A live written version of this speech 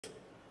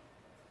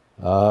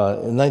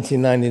In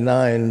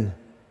 1999,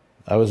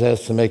 I was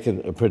asked to make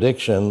a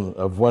prediction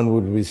of when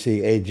would we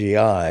see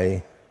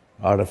AGI,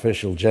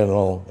 artificial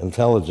general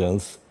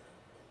intelligence,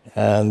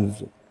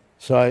 and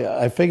so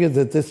I figured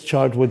that this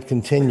chart would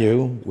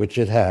continue, which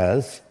it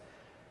has,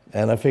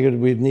 and I figured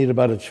we'd need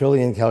about 1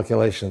 trillion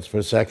calculations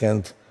per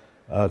second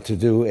to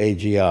do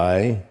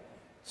AGI,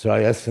 so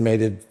I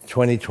estimated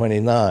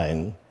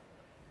 2029.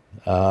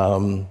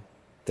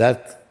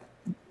 That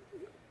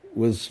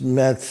was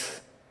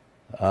met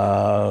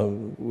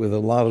with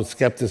a lot of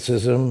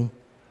skepticism.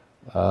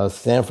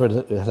 Stanford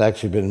had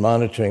actually been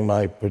monitoring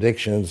my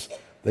predictions.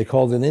 They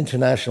called an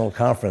international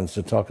conference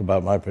to talk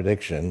about my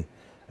prediction,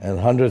 and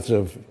hundreds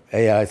of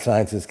AI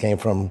scientists came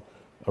from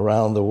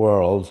around the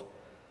world.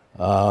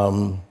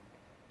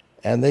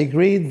 And they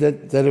agreed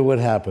that it would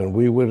happen.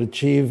 We would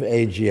achieve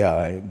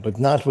AGI, but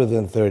not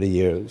within 30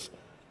 years.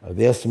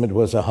 The estimate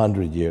was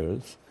 100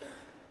 years.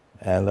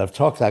 And I've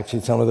talked actually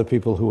to some of the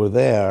people who were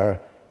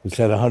there who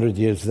said 100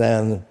 years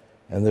then,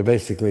 and they're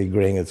basically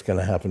agreeing it's going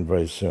to happen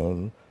very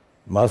soon.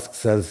 Musk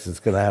says it's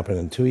going to happen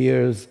in 2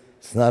 years.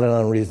 It's not an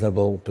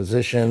unreasonable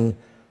position.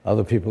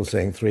 Other people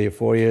saying 3 or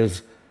 4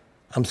 years.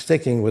 I'm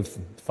sticking with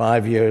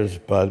 5 years,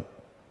 but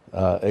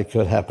it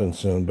could happen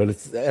soon. But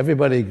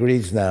everybody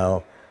agrees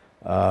now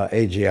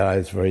AGI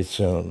is very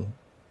soon.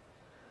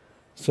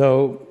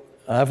 So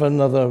I have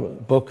another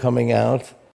book coming out.